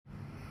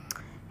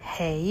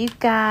Hey, you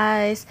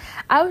guys.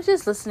 I was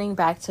just listening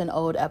back to an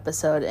old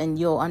episode, and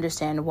you'll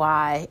understand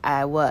why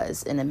I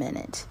was in a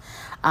minute.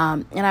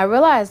 And I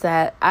realized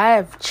that I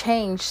have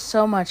changed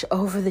so much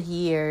over the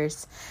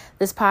years.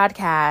 This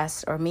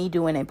podcast, or me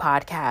doing a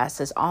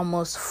podcast, is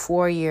almost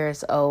 4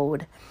 years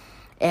old.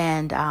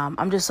 And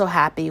I'm just so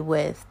happy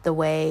with the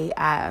way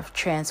I've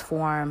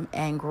transformed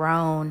and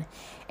grown.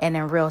 And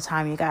in real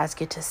time, you guys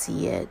get to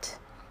see it.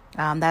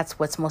 That's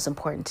what's most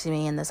important to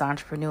me in this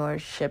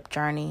entrepreneurship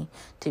journey,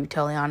 to be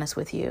totally honest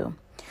with you.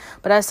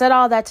 But I said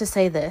all that to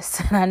say this,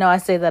 and I know I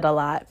say that a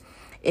lot,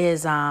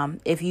 is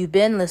if you've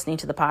been listening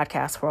to the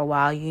podcast for a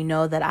while, you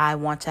know that I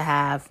want to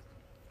have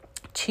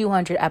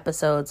 200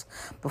 episodes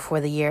before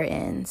the year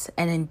ends.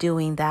 And in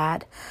doing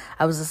that,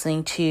 I was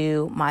listening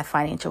to my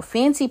Financial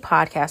Fancy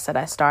podcast that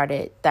I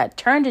started that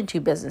turned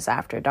into Business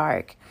After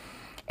Dark.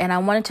 And I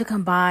wanted to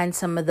combine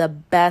some of the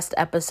best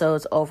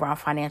episodes over on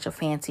Financial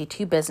Fancy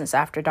to Business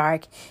After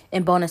Dark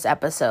in bonus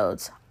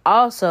episodes.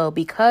 Also,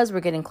 because we're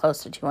getting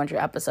close to 200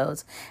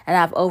 episodes and I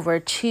have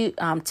over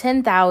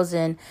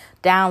 10,000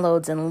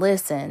 downloads and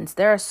listens,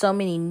 there are so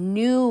many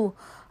new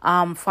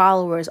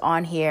followers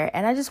on here.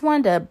 And I just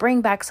wanted to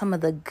bring back some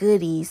of the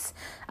goodies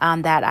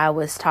that I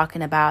was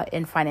talking about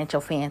in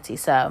Financial Fancy.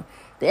 So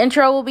the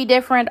intro will be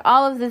different,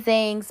 all of the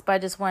things, but I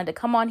just wanted to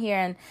come on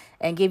here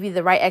and give you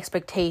the right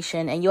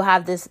expectation. And you'll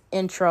have this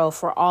intro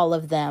for all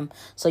of them,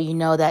 so you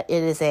know that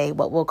it is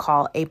what we'll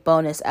call a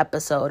bonus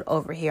episode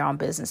over here on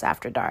Business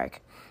After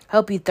Dark.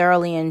 Hope you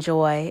thoroughly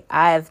enjoy.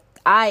 I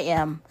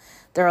am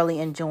thoroughly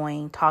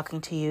enjoying talking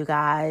to you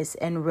guys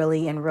and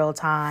really in real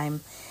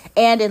time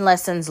and in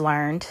lessons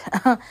learned,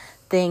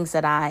 things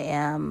that I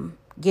am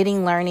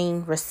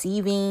learning,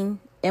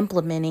 receiving,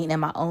 implementing in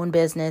my own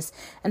business,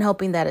 and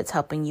hoping that it's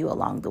helping you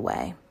along the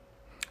way.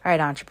 All right,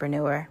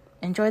 entrepreneur,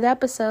 enjoy the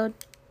episode.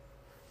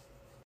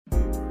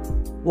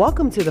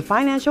 Welcome to the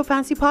Financial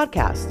Fancy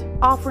Podcast,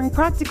 offering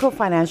practical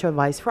financial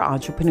advice for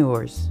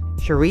entrepreneurs.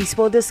 Charisse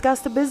will discuss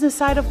the business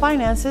side of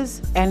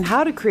finances and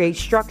how to create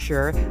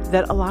structure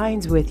that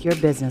aligns with your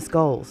business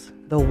goals.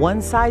 The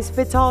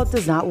one-size-fits-all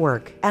does not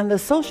work, and the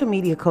social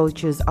media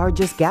coaches are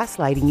just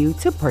gaslighting you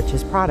to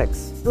purchase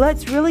products.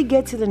 Let's really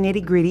get to the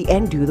nitty-gritty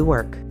and do the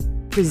work.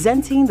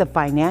 Presenting the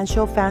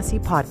Financial Fancy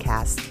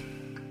Podcast.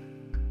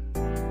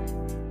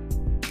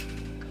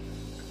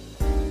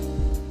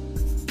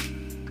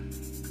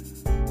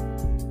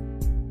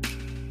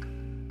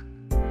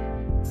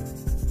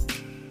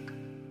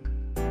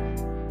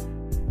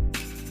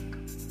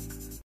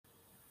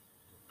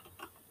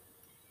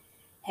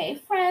 Hey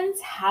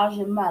friends, how's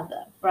your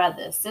mother,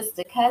 brother,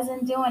 sister,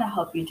 cousin doing? I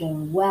hope you're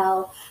doing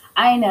well.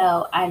 I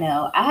know.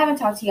 I haven't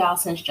talked to y'all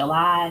since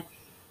July.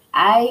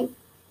 I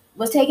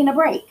was taking a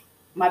break.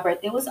 My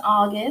birthday was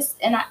August,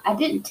 and I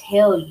didn't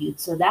tell you.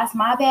 So that's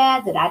my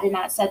bad that I did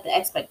not set the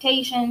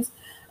expectations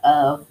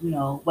of,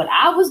 what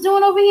I was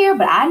doing over here.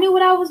 But I knew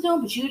what I was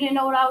doing, but you didn't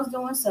know what I was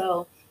doing.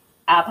 So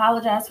I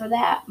apologize for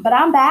that. But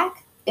I'm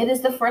back. It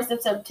is the 1st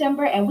of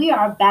September, and we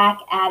are back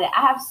at it.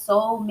 I have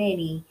so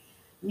many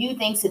new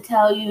things to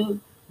tell you,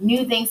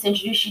 new things to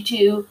introduce you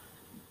to,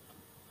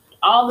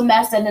 all the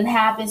mess that done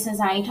happened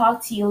since I ain't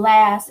talked to you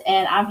last.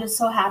 And I'm just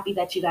so happy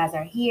that you guys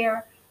are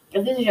here.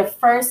 If this is your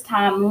first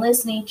time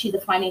listening to the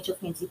Financial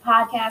Fancy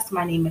Podcast,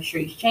 my name is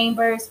Charisse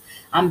Chambers.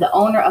 I'm the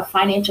owner of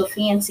Financial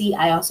Fancy.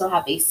 I also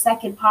have a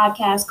second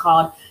podcast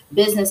called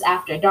Business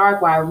After Dark,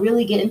 where I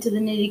really get into the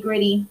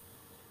nitty-gritty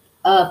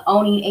of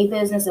owning a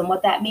business and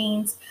what that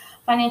means.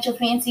 Financial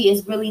Fancy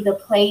is really the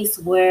place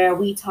where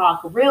we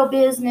talk real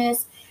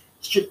business,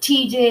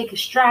 strategic,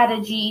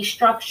 strategy,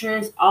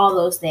 structures, all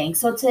those things.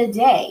 So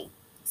today,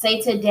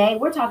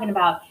 we're talking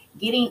about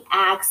getting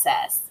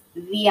access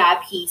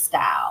VIP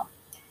style.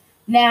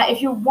 Now,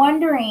 if you're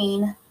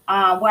wondering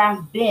where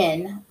I've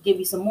been, give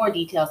you some more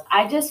details.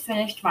 I just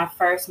finished my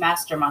first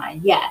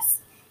mastermind. Yes,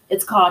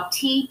 it's called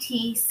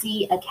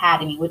TTC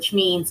Academy, which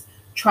means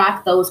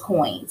track those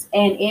coins.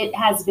 And it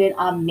has been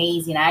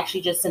amazing. I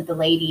actually just sent the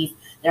ladies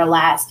their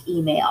last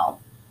email.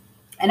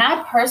 And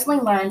I personally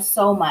learned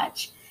so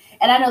much.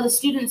 And I know the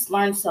students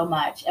learned so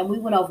much. And we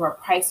went over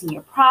pricing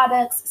your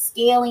products,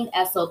 scaling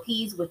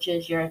SOPs, which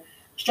is your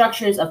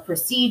structures of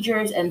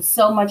procedures, and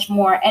so much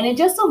more. And it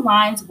just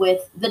aligns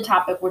with the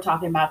topic we're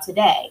talking about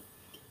today.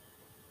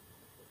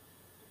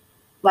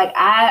 Like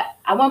I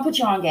want to put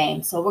you on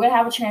game. So we're going to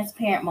have a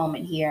transparent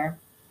moment here.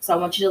 So I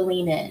want you to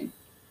lean in.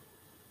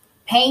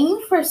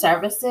 Paying for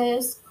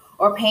services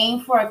or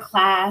paying for a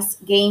class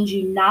gains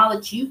you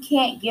knowledge you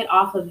can't get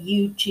off of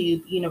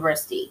YouTube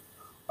University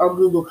or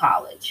Google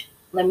College.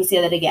 Let me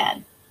say that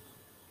again.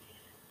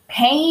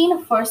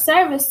 Paying for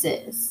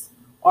services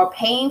or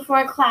paying for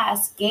a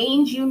class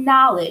gains you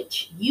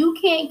knowledge you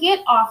can't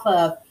get off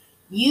of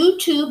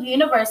YouTube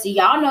University.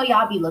 Y'all know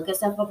y'all be looking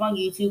stuff up on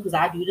YouTube because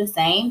I do the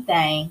same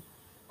thing,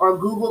 or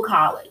Google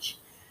College.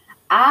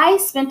 I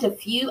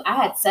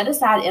had set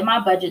aside in my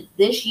budget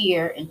this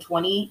year in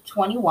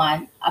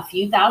 2021, a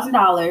few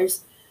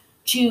 $1,000s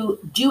to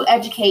do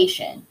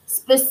education,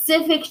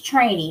 specific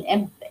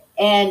training.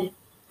 And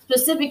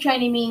specific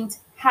training means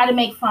how to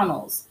make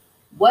funnels,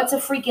 What's a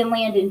freaking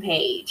landing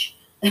page?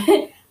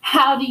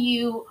 How do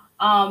you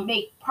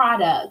make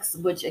products?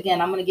 Which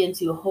again, I'm going to get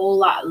into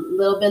a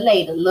little bit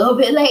later.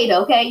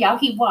 Okay, y'all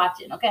keep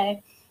watching.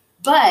 Okay,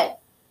 but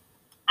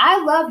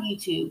I love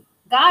YouTube.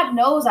 God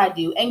knows I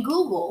do, and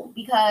Google,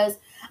 because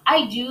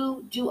I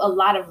do a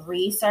lot of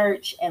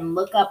research and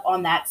look up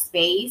on that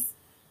space.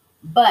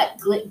 But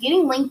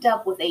getting linked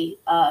up with a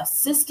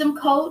system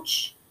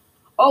coach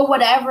or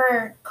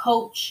whatever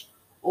coach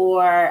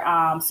or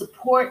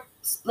support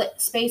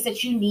space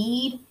that you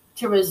need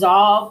to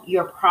resolve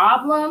your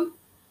problem,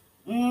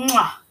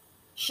 mwah,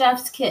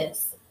 chef's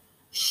kiss.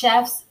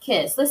 Chef's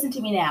kiss. Listen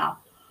to me now.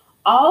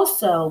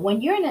 Also, when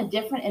you're in a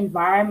different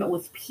environment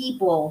with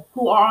people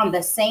who are on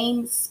the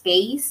same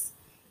space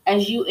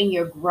as you in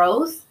your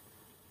growth,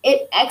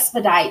 it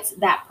expedites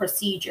that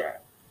procedure.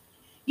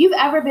 You've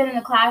ever been in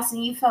a class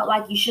and you felt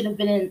like you should have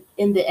been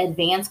in the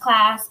advanced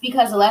class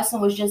because the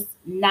lesson was just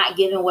not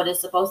given what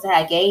it's supposed to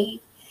have gave?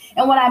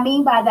 And what I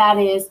mean by that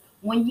is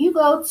when you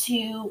go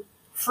to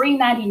free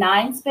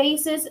 99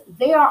 spaces,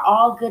 they are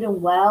all good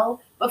and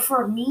well. But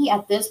for me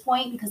at this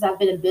point, because I've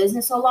been in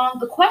business so long,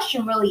 the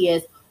question really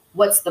is,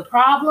 what's the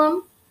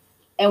problem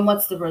and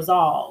what's the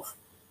resolve?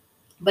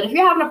 But if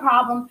you're having a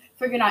problem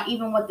figuring out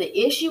even what the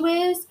issue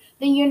is,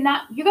 then you're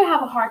going to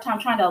have a hard time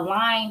trying to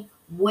align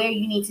where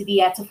you need to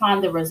be at to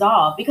find the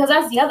resolve, because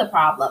that's the other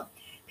problem.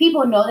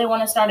 People know they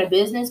want to start a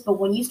business, but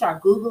when you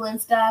start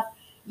Googling stuff,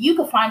 you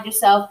could find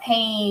yourself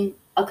paying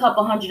a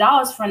couple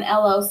 $100s for an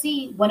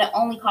LLC when it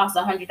only costs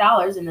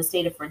 $100 in the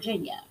state of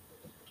Virginia.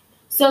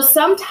 So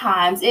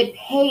sometimes it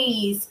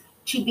pays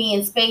to be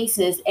in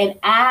spaces and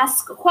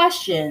ask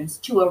questions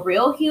to a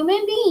real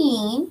human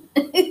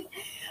being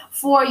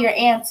for your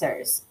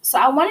answers. So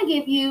I want to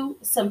give you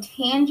some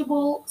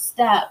tangible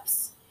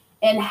steps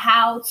in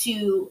how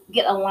to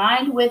get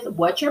aligned with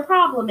what your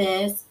problem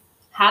is,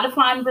 how to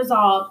find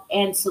resolve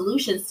and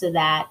solutions to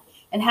that,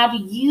 and how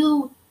do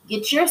you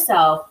get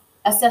yourself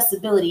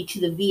accessibility to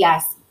the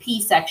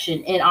VIP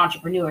section in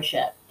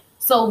entrepreneurship.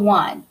 So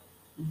 1,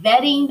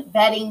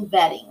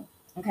 vetting.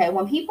 Okay,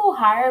 when people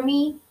hire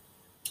me,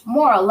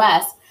 more or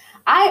less,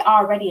 I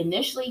already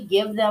initially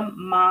give them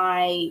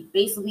my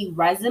basically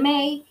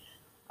resume,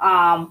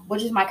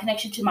 which is my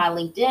connection to my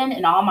LinkedIn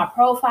and all my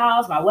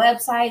profiles, my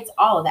websites,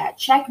 all of that.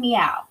 Check me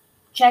out.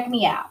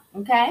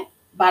 Okay?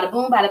 Bada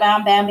boom, bada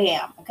bam, bam,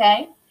 bam.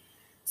 Okay?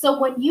 So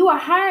when you are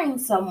hiring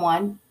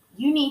someone,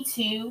 you need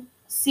to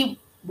see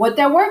what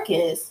their work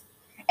is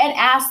and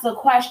ask the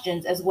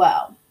questions as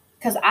well.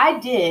 Because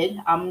I'm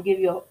going to give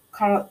you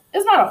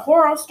it's not a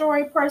horror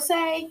story per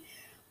se,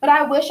 but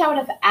I wish I would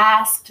have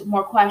asked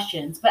more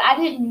questions. But I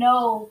didn't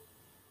know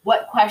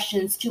what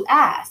questions to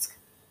ask.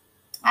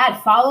 I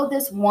had followed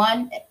this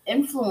one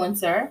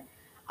influencer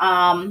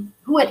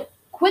who had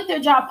quit their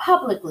job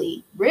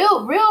publicly,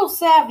 real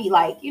savvy,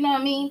 like, you know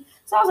what I mean?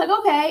 So I was like,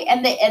 okay.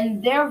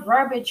 And their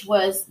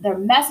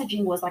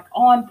messaging was like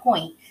on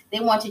point. They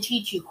want to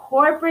teach you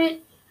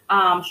corporate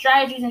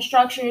strategies and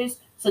structures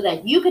so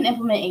that you can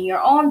implement in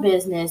your own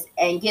business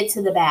and get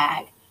to the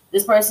bag.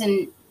 This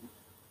person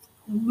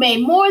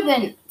made more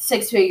than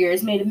 6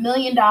 figures, made $1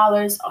 million,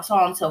 so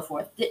on and so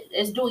forth.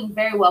 Is doing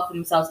very well for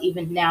themselves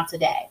even now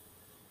today.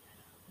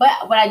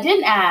 But what I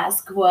didn't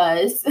ask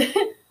was,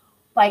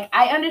 like,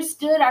 I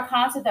understood our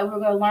concept that we were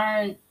going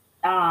to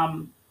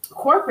learn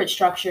corporate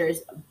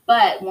structures,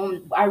 but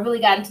when I really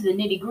got into the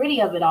nitty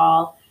gritty of it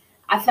all,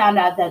 I found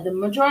out that the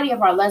majority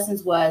of our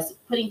lessons was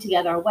putting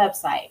together a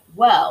website.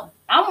 Well,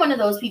 I'm one of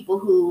those people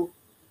who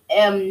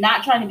am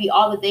not trying to be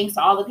all the things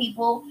to all the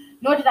people,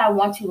 nor did I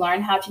want to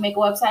learn how to make a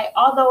website,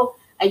 although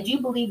I do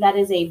believe that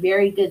is a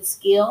very good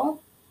skill.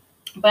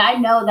 But I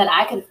know that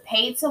I could have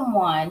paid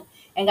someone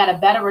and got a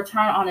better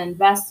return on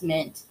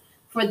investment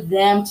for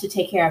them to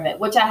take care of it,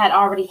 which I had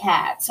already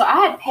had. So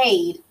I had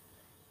paid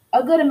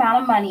a good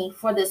amount of money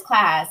for this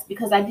class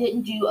because I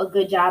didn't do a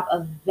good job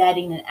of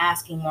vetting and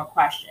asking more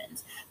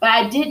questions. But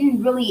I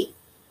didn't really,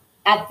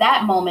 at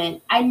that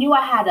moment, I knew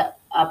I had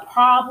a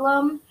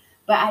problem,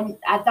 but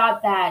I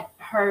thought that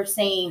her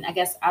saying, I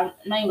guess, I'm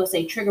not even going to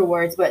say trigger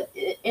words, but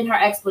in her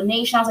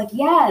explanation, I was like,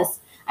 yes,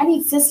 I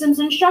need systems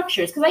and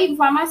structures, because I even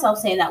find myself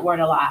saying that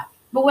word a lot.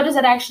 But what does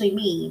it actually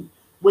mean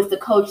with the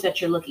coach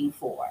that you're looking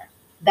for?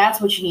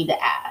 That's what you need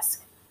to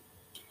ask.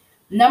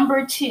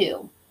 Number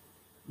 2,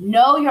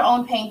 know your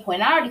own pain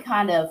point. I already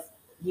kind of,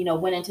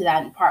 went into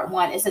that in part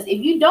 1. It says,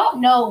 if you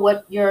don't know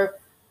what you're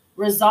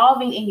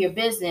resolving in your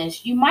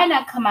business, you might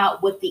not come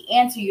out with the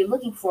answer you're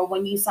looking for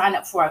when you sign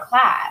up for a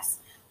class,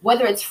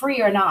 whether it's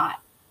free or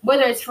not.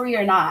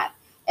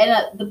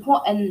 And the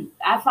point, and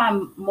I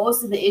find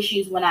most of the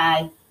issues when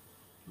I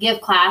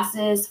give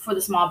classes for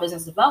the Small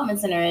Business Development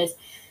Center is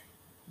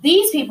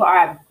these people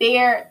are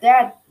they're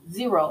at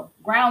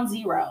ground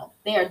zero.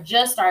 They are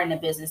just starting a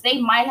business.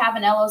 They might have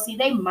an LLC.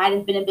 They might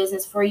have been in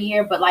business for a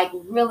year, but like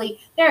really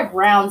they're at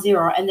ground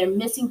zero and they're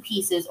missing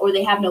pieces, or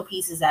they have no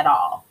pieces at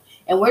all.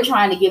 And we're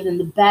trying to give them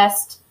the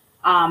best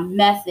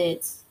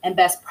methods and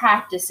best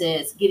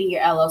practices, getting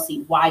your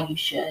LLC, why you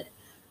should,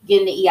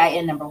 getting the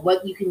EIN number,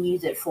 what you can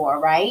use it for,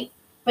 right?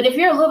 But if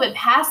you're a little bit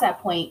past that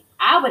point,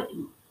 I would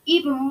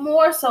even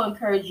more so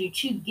encourage you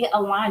to get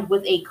aligned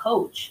with a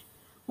coach,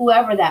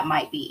 whoever that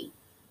might be.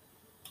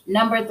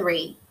 Number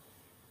 3,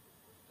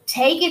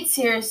 take it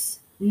serious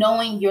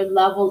knowing your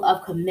level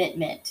of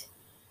commitment.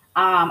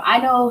 I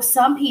know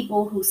some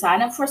people who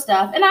sign up for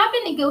stuff, and I've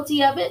been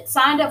guilty of it,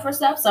 signed up for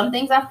stuff. Some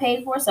things I've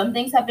paid for, some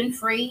things have been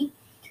free,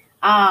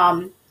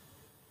 and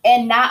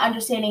not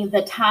understanding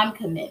the time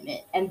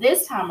commitment. And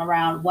this time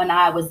around, when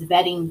I was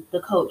vetting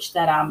the coach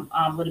that I'm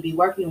going to be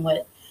working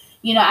with,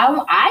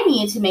 I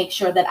needed to make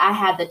sure that I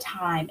had the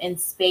time and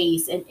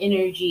space and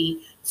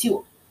energy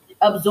to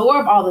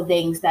absorb all the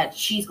things that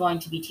she's going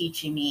to be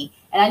teaching me.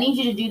 And I need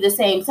you to do the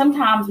same.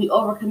 Sometimes we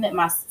overcommit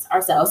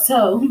ourselves.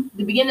 So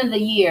the beginning of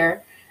the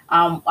year,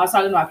 I was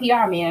talking to my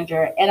PR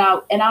manager, and I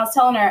was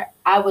telling her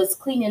I was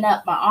cleaning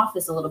up my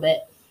office a little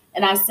bit.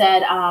 And I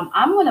said,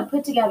 I'm going to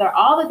put together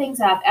all the things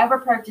that I've ever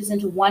purchased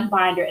into one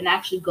binder and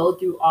actually go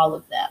through all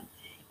of them.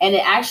 And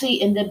it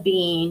actually ended up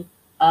being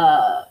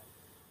a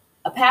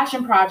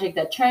passion project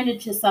that turned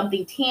into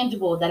something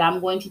tangible that I'm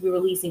going to be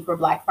releasing for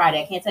Black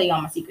Friday. I can't tell you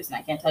all my secrets, and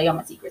I can't tell you all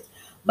my secrets.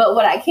 But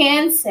what I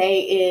can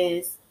say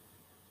is,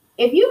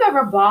 if you've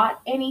ever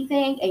bought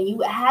anything and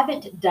you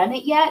haven't done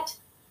it yet,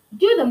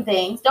 do them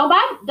things. Don't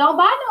buy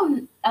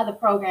no other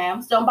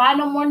programs. Don't buy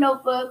no more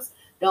notebooks.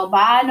 Don't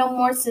buy no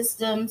more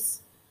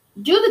systems.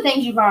 Do the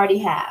things you've already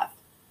have.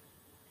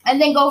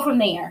 And then go from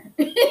there.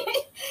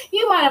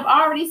 You might have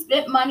already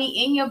spent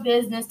money in your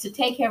business to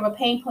take care of a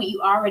pain point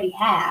you already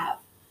have.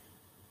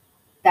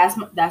 That's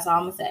all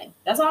I'm going to say.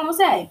 That's all I'm going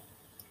to say.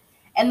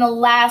 And the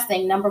last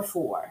thing, number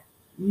 4,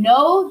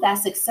 know that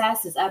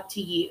success is up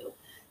to you.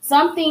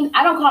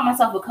 I don't call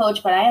myself a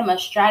coach, but I am a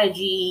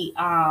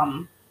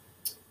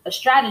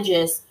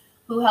strategist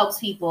who helps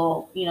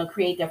people,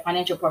 create their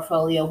financial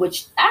portfolio,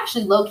 which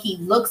actually low-key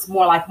looks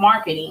more like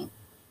marketing.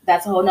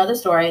 That's a whole nother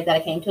story that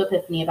I came to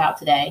epiphany about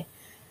today.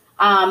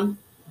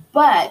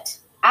 But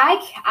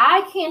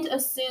I can't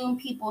assume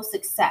people's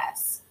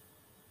success.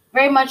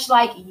 Very much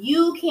like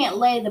you can't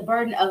lay the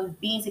burden of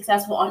being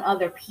successful on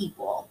other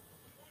people.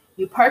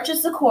 You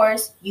purchase the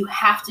course, you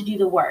have to do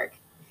the work.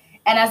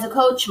 And as a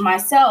coach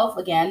myself,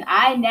 again,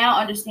 I now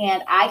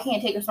understand I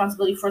can't take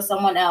responsibility for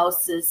someone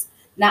else's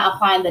not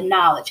applying the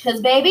knowledge.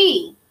 Because,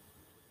 baby,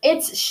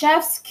 it's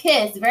chef's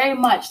kiss, very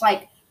much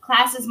like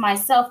classes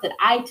myself that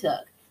I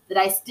took that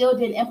I still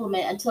didn't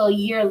implement until a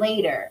year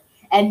later.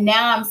 And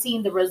now I'm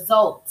seeing the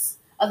results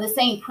of the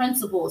same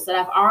principles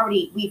that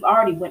we've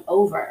already went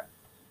over.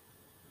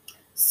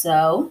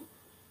 So,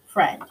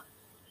 friend,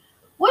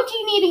 what do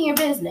you need in your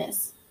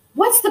business?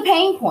 What's the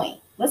pain point?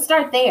 Let's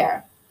start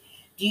there.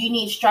 Do you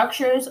need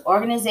structures,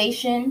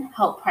 organization,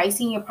 help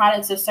pricing your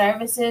products or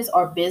services,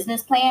 or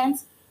business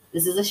plans?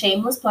 This is a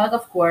shameless plug,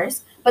 of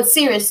course, but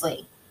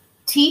seriously,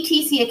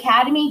 TTC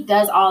Academy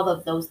does all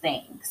of those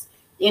things.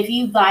 If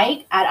you'd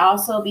like, I'd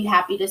also be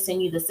happy to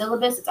send you the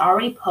syllabus. It's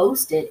already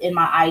posted in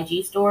my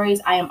IG stories.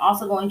 I am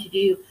also going to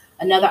do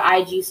another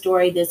IG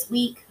story this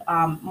week,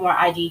 more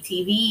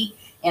IGTV,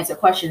 answer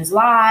questions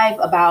live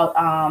about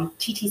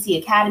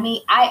TTC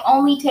Academy. I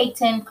only take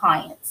 10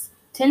 clients,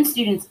 10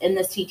 students in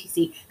this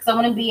TTC, because I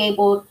want to be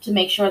able to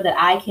make sure that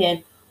I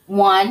can,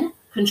 1,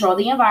 control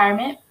the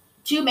environment,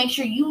 2, make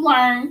sure you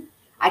learn.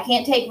 I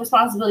can't take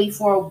responsibility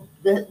for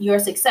your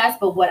success,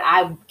 but what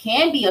I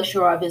can be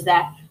assured of is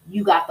that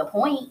you got the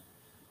point,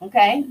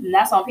 okay? And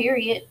that's on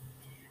period.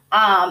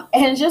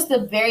 And just the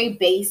very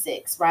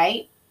basics,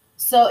 right?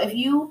 So if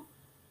you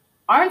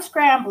aren't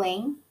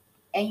scrambling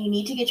and you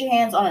need to get your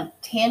hands on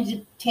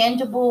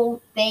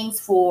tangible things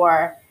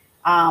for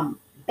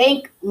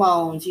bank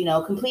loans,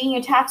 completing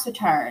your tax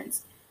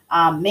returns,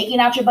 making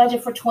out your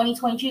budget for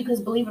 2022, because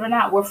believe it or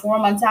not, we're 4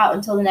 months out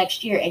until the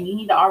next year, and you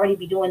need to already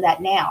be doing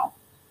that now,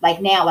 like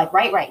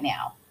right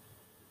now.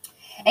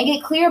 And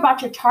get clear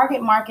about your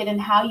target market and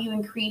how you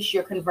increase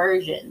your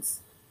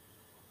conversions.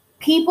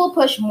 People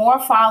push more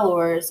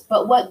followers,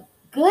 but what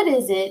good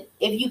is it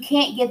if you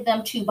can't get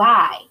them to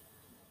buy?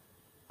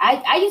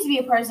 I used to be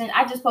a person,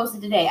 I just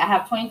posted today, I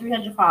have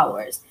 2,300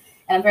 followers,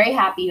 and I'm very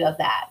happy of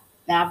that.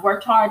 Now, I've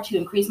worked hard to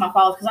increase my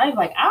followers because I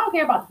don't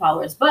care about the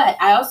followers, but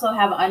I also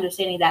have an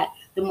understanding that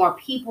the more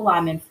people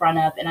I'm in front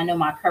of, and I know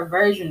my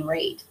conversion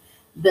rate,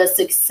 the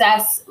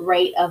success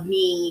rate of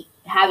me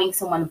having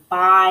someone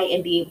buy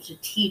and be able to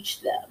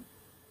teach them.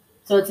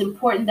 So it's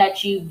important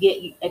that you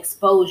get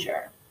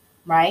exposure,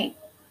 right?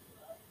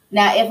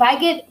 Now, if I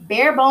get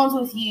bare bones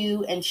with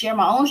you and share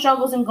my own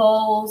struggles and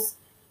goals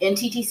in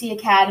TTC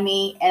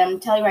Academy, and I'm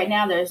telling you right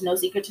now, there is no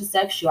secret to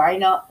success. You already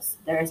know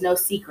there is no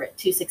secret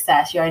to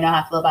success. You already know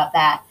how I feel about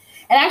that.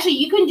 And actually,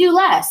 you can do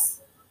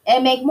less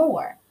and make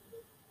more.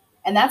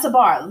 And that's a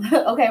bar,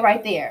 okay,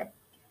 right there.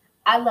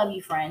 I love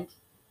you, friend.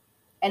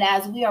 And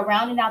as we are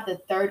rounding out the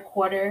third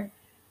quarter,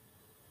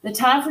 the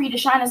time for you to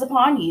shine is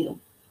upon you.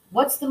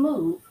 What's the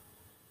move?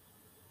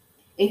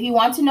 If you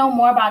want to know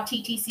more about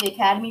TTC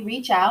Academy,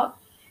 reach out.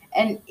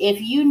 And if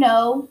you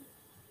know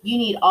you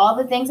need all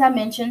the things I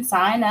mentioned,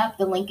 sign up.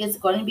 The link is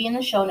going to be in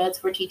the show notes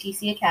for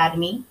TTC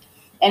Academy.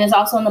 And it's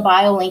also in the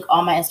bio link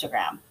on my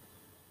Instagram.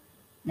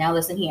 Now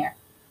listen here.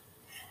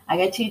 I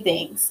get two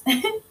things.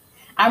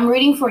 I'm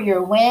rooting for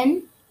your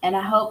win, and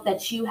I hope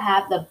that you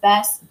have the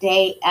best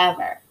day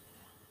ever.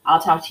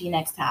 I'll talk to you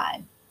next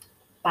time.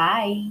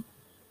 Bye.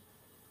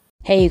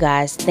 Hey, you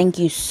guys, thank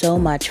you so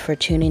much for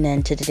tuning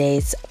in to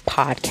today's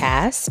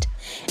podcast.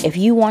 If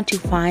you want to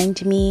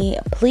find me,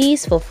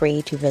 please feel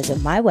free to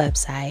visit my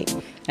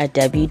website at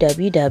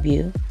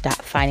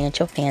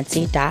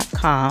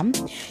www.financialfancy.com.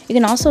 You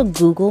can also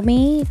Google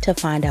me to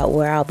find out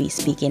where I'll be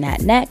speaking at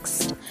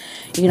next.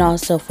 You can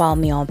also follow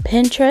me on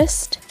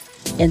Pinterest,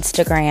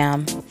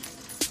 Instagram,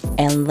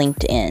 and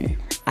LinkedIn.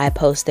 I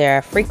post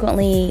there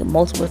frequently,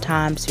 multiple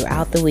times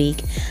throughout the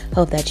week.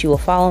 Hope that you will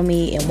follow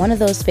me in one of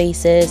those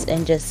spaces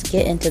and just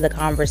get into the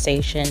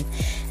conversation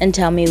and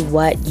tell me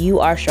what you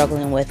are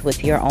struggling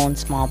with your own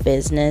small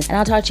business. And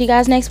I'll talk to you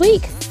guys next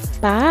week.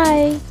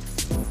 Bye.